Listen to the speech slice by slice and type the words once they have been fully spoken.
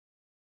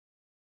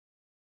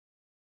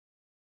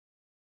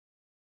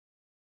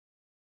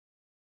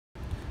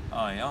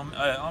Hi,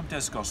 I'm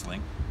Des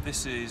Gosling.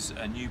 This is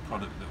a new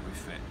product that we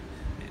fit.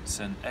 It's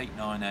an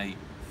 898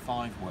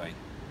 5-way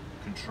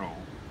control,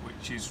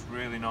 which is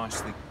really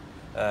nicely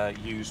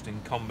used in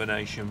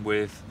combination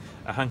with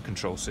a hand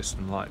control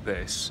system like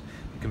this.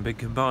 It can be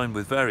combined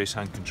with various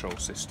hand control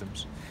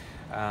systems.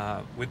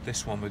 With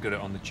this one, we've got it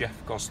on the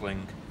Jeff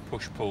Gosling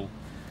push-pull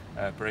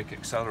brake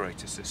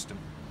accelerator system.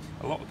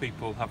 A lot of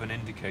people have an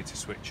indicator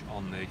switch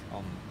on the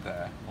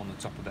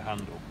top of the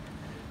handle.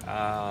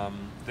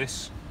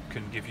 This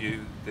can give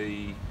you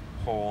the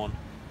horn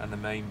and the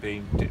main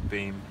beam, dip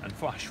beam and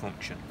flash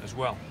function as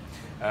well,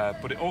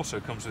 but it also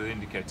comes with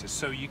indicators,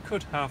 so you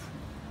could have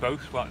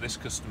both like this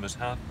customer's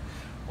had,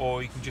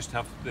 or you can just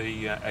have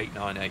the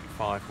 898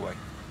 5-way.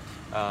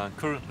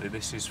 Currently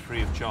this is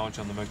free of charge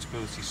on the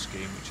Motability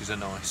scheme, which is a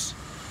nice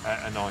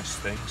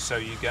thing, so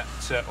you get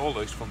all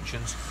those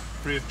functions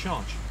free of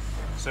charge.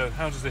 So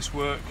how does this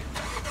work?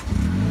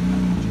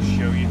 I'll just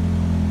show you.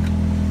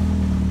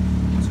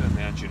 Turn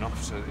the engine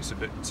off so it's a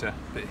bit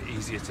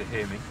easier to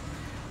hear me.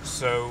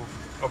 So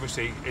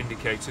obviously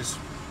indicators,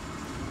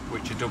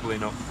 which are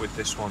doubling up with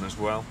this one as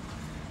well,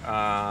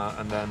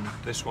 and then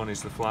this one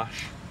is the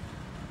flash,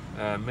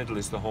 middle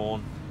is the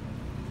horn.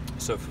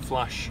 So for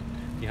flash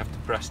you have to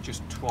press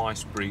just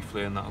twice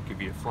briefly and that'll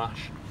give you a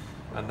flash,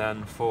 and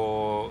then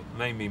for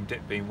main beam,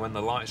 dip beam, when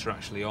the lights are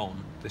actually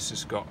on, this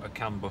has got a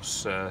CAN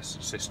bus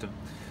system.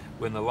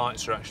 When the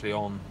lights are actually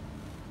on,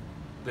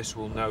 this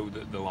will know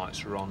that the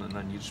lights are on, and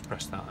then you just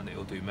press that and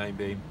it'll do main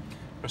beam.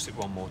 Press it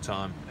one more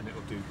time and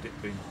it'll do dip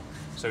beam.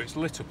 So it's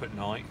lit up at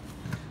night.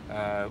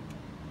 You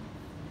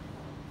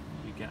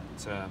get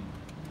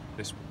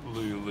this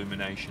blue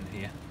illumination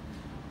here.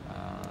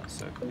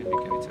 So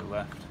indicator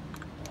left,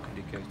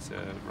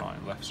 indicator right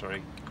and left,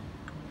 sorry,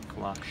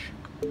 flash,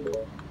 and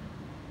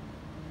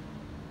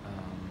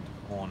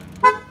horn in the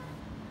middle.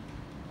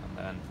 And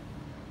then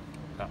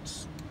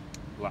that's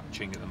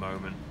latching at the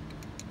moment.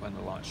 When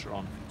the lights are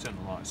on, if you turn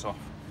the lights off,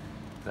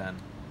 then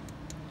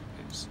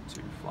it's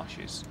two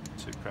flashes,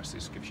 two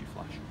presses gives you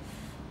flash.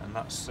 And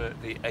that's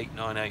the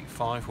 898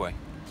 5-way.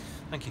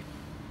 Thank you.